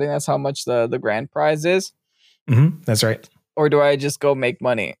 Because I think that's how much the grand prize is. That's right. Or do I just go make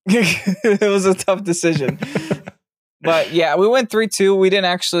money? It was a tough decision. But yeah, we went 3-2. We didn't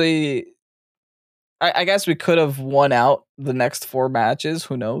actually... I guess we could have won out the next 4 matches.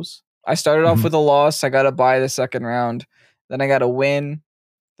 Who knows? I started off with a loss. I got a bye the second round. Then I got a win.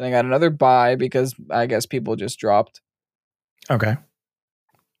 Then I got another bye because I guess people just dropped. Okay.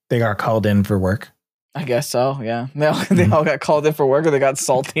 They got called in for work. I guess so, yeah. They all got called in for work or they got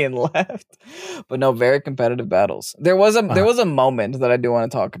salty and left. But no, very competitive battles. There was a moment that I do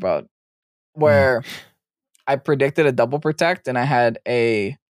want to talk about where I predicted a double protect and I had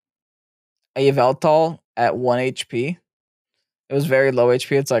a Yveltal at 1 HP. It was very low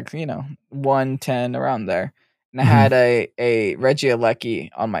HP. It's like, 110 around there. And I had a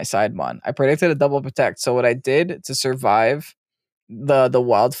Regieleki on my sidemon. I predicted a double protect. So what I did to survive the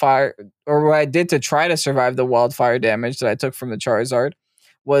wildfire, or what I did to try to survive the wildfire damage that I took from the Charizard,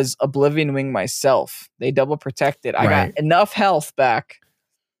 was Oblivion Wing myself. They double protected. I got enough health back,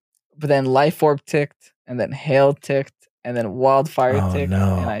 but then Life Orb ticked, and then Hail ticked, and then Wildfire ticked, and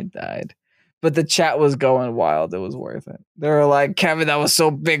I died. But the chat was going wild. It was worth it. They were like, Kevin, that was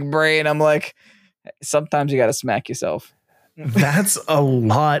so big brain. I'm like, sometimes you got to smack yourself. That's a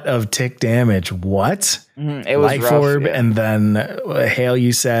lot of tick damage. What? It was Life Orb, and then Hail,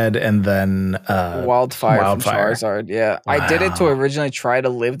 you said, and then Wildfire from Charizard. Yeah. Wow. I did it to originally try to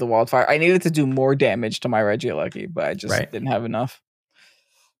live the Wildfire. I needed to do more damage to my Regieleki, but I just didn't have enough.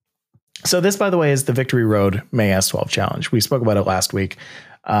 So this, by the way, is the Victory Road May S12 Challenge. We spoke about it last week.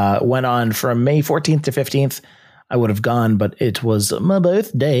 Went on from May 14th to 15th. I would have gone, but it was my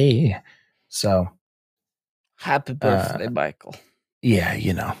birthday. So... Happy birthday, Michael. Yeah,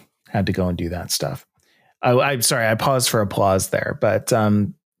 had to go and do that stuff. I'm sorry, I paused for applause there, but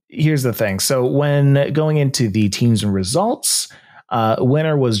here's the thing. So when going into the teams and results,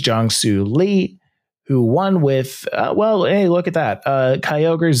 winner was Jiangsu Li, who won with, hey, look at that.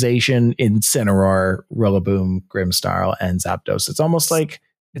 Kyogre, Zacian, Incineroar, Rillaboom, Grimmsnarl, and Zapdos. It's almost like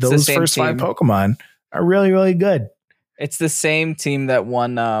those first team. 5 Pokemon are really, really good. It's the same team that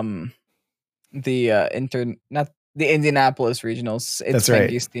won... the Indianapolis regionals. It's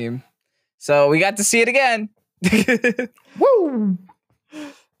Bengi's team. So we got to see it again. Woo!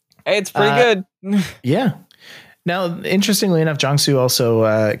 Hey, it's pretty good. Yeah. Now, interestingly enough, Jiangsu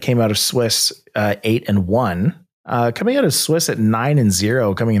also came out of Swiss 8-1. Coming out of Swiss at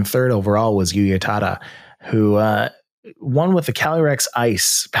 9-0, coming in third overall was Yuya Tada, who won with the Calyrex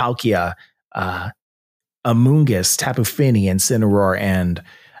Ice, Palkia, Amoonguss, Tapu Fini, Incineroar, and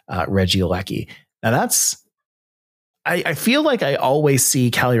Regieleki. Now that's I feel like I always see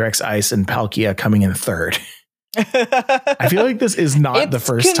Calyrex Ice and Palkia coming in third. I feel like this is not the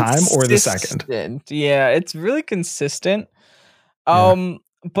first time or the second. Yeah, it's really consistent.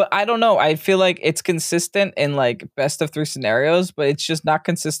 But I don't know. I feel like it's consistent in like best of 3 scenarios, but it's just not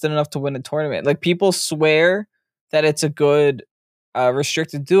consistent enough to win a tournament. Like people swear that it's a good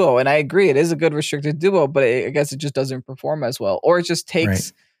restricted duo, and I agree, it is a good restricted duo, but I guess it just doesn't perform as well, or it just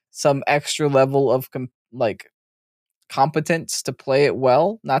takes some extra level of competence to play it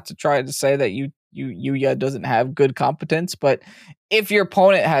well. Not to try to say that Yuya doesn't have good competence, but if your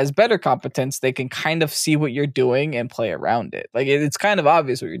opponent has better competence, they can kind of see what you're doing and play around it. Like it's kind of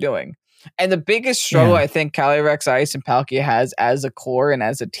obvious what you're doing. And the biggest struggle I think Calyrex Ice and Palkia has as a core and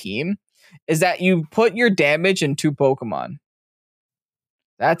as a team is that you put your damage in 2 Pokemon.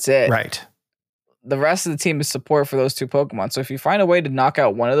 That's it. Right. The rest of the team is support for those 2 Pokemon. So if you find a way to knock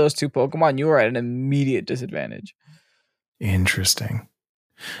out one of those 2 Pokemon, you are at an immediate disadvantage. Interesting.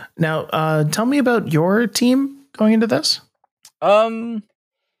 Now, tell me about your team going into this. I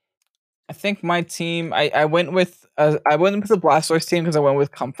think my team. I went with the Blastoise team because I went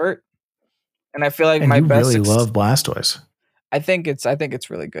with comfort, and I feel like my best. Really love Blastoise. I think it's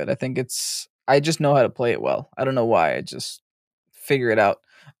really good. I just know how to play it well. I don't know why. I just figure it out.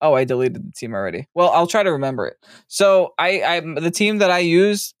 Oh, I deleted the team already. Well, I'll try to remember it. So the team that I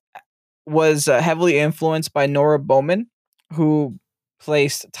used was heavily influenced by Nora Bowman, who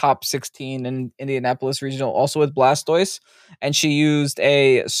placed top 16 in Indianapolis Regional, also with Blastoise, and she used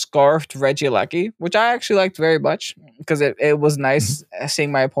a Scarfed Regieleki, which I actually liked very much because it was nice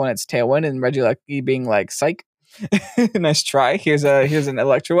seeing my opponent's Tailwind and Regieleki being like, psych, nice try. Here's an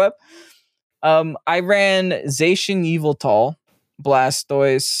Electroweb. I ran Zacian Yveltal,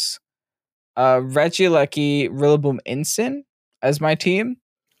 Blastoise, Regieleki, Rillaboom, Incin as my team.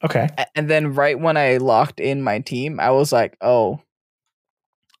 Okay. And then right when I locked in my team, I was like, oh,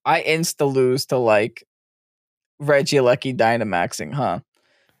 I insta-lose to like Regieleki Dynamaxing, huh?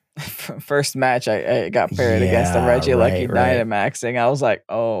 First match I got paired against the Regieleki Dynamaxing. I was like,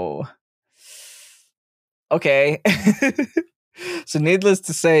 oh. Okay. So needless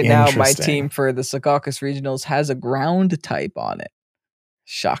to say, now my team for the Secaucus Regionals has a ground type on it.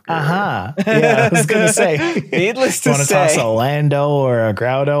 Shocker. Yeah, I was going to say. Needless to say. Want to toss a Lando or a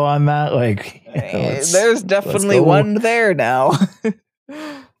Growdo on that? Like, there's definitely one there now.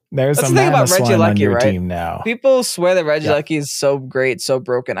 There's That's a the thing about Regieleki, right? Team now. People swear that Regieleki is so great, so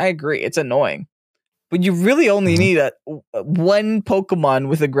broken. I agree. It's annoying. But you really only need one Pokemon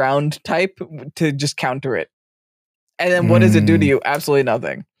with a ground type to just counter it. And then what does it do to you? Absolutely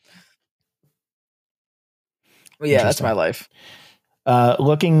nothing. But yeah, that's my life.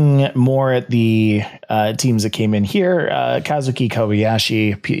 Looking more at the teams that came in here, Kazuki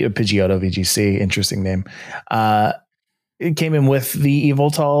Kobayashi, Pidgeotto VGC, interesting name. It came in with the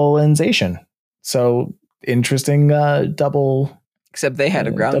Yveltal and Zacian. So interesting double. Except they had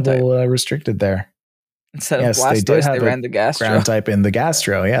a ground type. Restricted there. Instead of Blastoise, they ran the Gastro. Ground type in the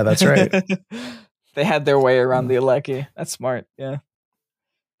Gastro. Yeah, that's right. They had their way around the Aleki. That's smart. Yeah.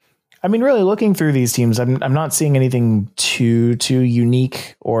 I mean, really looking through these teams, I'm not seeing anything too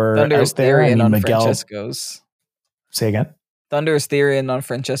unique or Thunderous out there. I mean, Miguel. Francesco's. Say again. Thunderous Therian on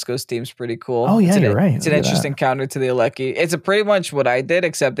Francesco's team's pretty cool. Oh yeah, you're right. It's an interesting counter to the Aleki. It's pretty much what I did,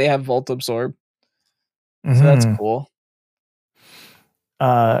 except they have Volt Absorb. So that's cool.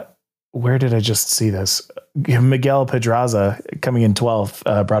 Where did I just see this? Miguel Pedraza coming in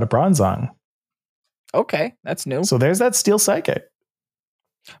 12th brought a Bronzong. Okay, that's new. So there's that Steel Psychic.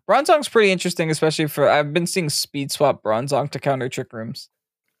 Bronzong's pretty interesting, especially I've been seeing speed swap Bronzong to counter Trick Rooms.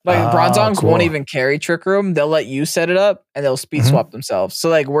 Like Bronzongs won't even carry Trick Room. They'll let you set it up and they'll speed swap themselves. So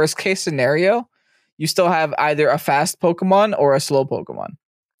like worst case scenario, you still have either a fast Pokemon or a slow Pokemon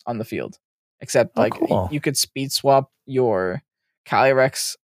on the field. Except you could speed swap your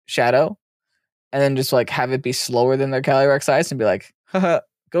Calyrex Shadow and then just like have it be slower than their Calyrex Ice and be like, haha,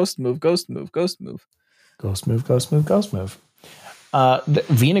 ghost move, ghost move, ghost move. Ghost move, ghost move, ghost move.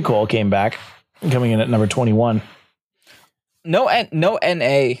 Venucle came back, coming in at number 21. No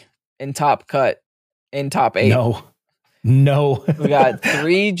NA in top cut in top 8. No. We got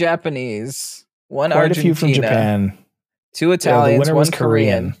 3 Japanese, 1 Quite Argentina, a few from Japan, 2 Italians, the winner 1 was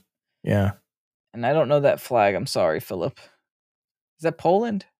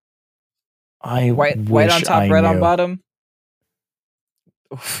I white on top, red on bottom.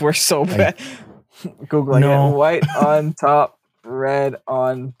 We're so bad. Googling it. White on top, red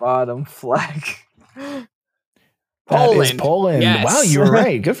on bottom flag. That is Poland. Yes. Wow, you were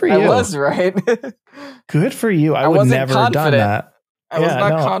right. Good for you. I was right. Good for you. I would never have done that. I was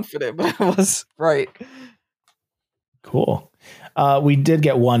not confident, but I was right. Cool. We did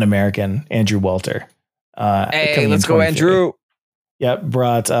get one American, Andrew Walter. Hey, let's go, Andrew. Yep,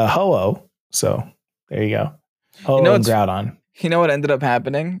 brought Ho-Oh. So there you go. Ho-Oh and Groudon. You know what ended up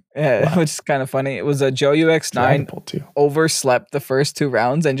happening? Which is kind of funny. It was a Joe UX9 overslept the first 2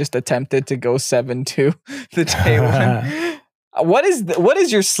 rounds and just attempted to go 7-2 the day one. What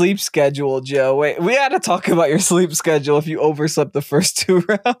is your sleep schedule, Joe? Wait, we got to talk about your sleep schedule if you overslept the first 2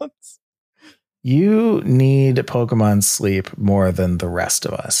 rounds. You need Pokemon sleep more than the rest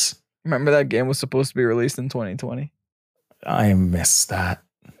of us. Remember that game was supposed to be released in 2020? I missed that.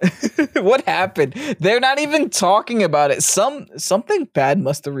 What happened? They're not even talking about it. Something bad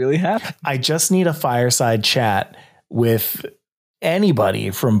must have really happened. I just need a fireside chat with anybody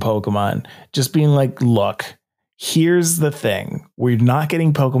from Pokemon just being like, look, here's the thing. We're not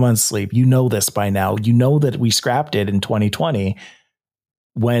getting Pokemon sleep. You know this by now. You know that we scrapped it in 2020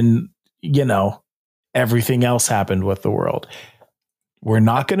 when, you know, everything else happened with the world. We're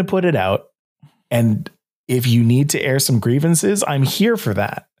not going to put it out. And if you need to air some grievances, I'm here for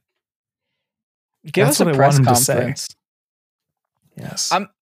that. Give us a press conference. Yes.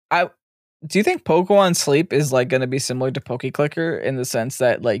 Do you think Pokemon Sleep is like going to be similar to PokeClicker in the sense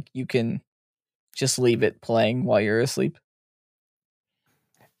that like you can just leave it playing while you're asleep?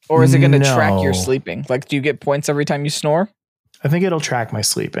 Or is it going to track your sleeping? Like, do you get points every time you snore? I think it'll track my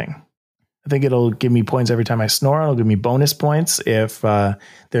sleeping. I think it'll give me points every time I snore. It'll give me bonus points if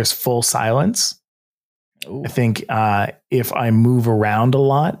there's full silence. Ooh. I think if I move around a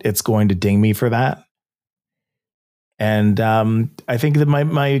lot, it's going to ding me for that. And I think that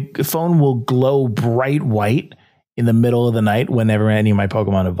my phone will glow bright white in the middle of the night whenever any of my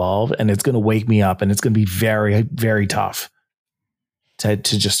Pokemon evolve. And it's going to wake me up. And it's going to be very, very tough to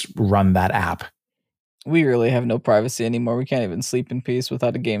just run that app. We really have no privacy anymore. We can't even sleep in peace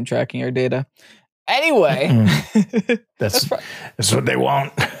without a game tracking our data. Anyway. That's what they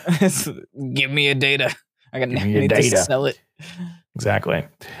want. Give me your data. I need to sell it. Exactly.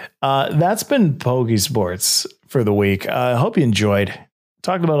 That's been Pokesports for the week. I hope you enjoyed.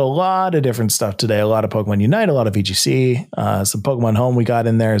 Talked about a lot of different stuff today. A lot of Pokemon Unite, a lot of VGC, some Pokemon Home we got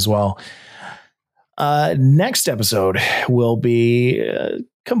in there as well. Next episode will be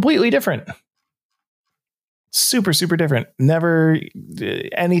completely different. Super, super different. Never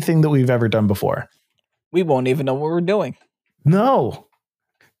anything that we've ever done before. We won't even know what we're doing. No.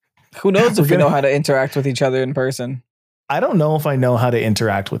 Who knows if we know how to interact with each other in person? I don't know if I know how to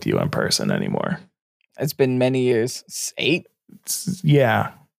interact with you in person anymore. It's been many years. 8?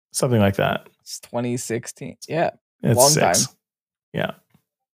 Yeah, something like that. It's 2016. Yeah. It's long 6. time. Yeah.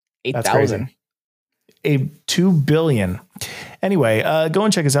 8,000. 2 billion. Anyway, go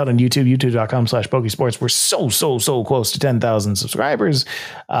and check us out on YouTube, youtube.com/Pokesports. We're so close to 10,000 subscribers.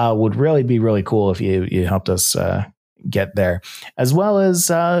 Would really be really cool if you helped us get there, as well as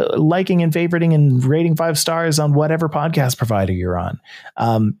liking and favoriting and rating 5 stars on whatever podcast provider you're on.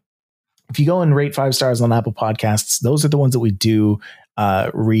 If you go and rate 5 stars on Apple Podcasts, those are the ones that we do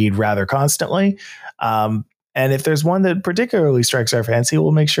read rather constantly. And if there's one that particularly strikes our fancy,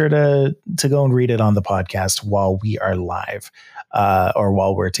 we'll make sure to go and read it on the podcast while we are live or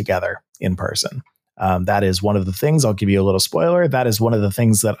while we're together in person. That is one of the things. I'll give you a little spoiler. That is one of the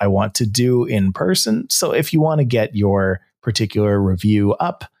things that I want to do in person. So if you want to get your particular review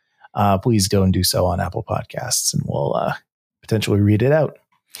up, please go and do so on Apple Podcasts, and we'll potentially read it out.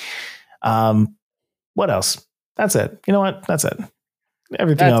 What else? That's it. You know what? That's it.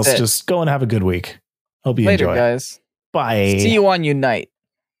 Everything else, just go and have a good week. Hope you enjoy. Later, guys. Bye. See you on Unite.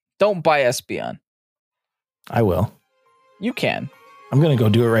 Don't buy Espeon. I will. You can. I'm going to go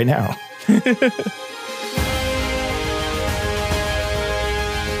do it right now.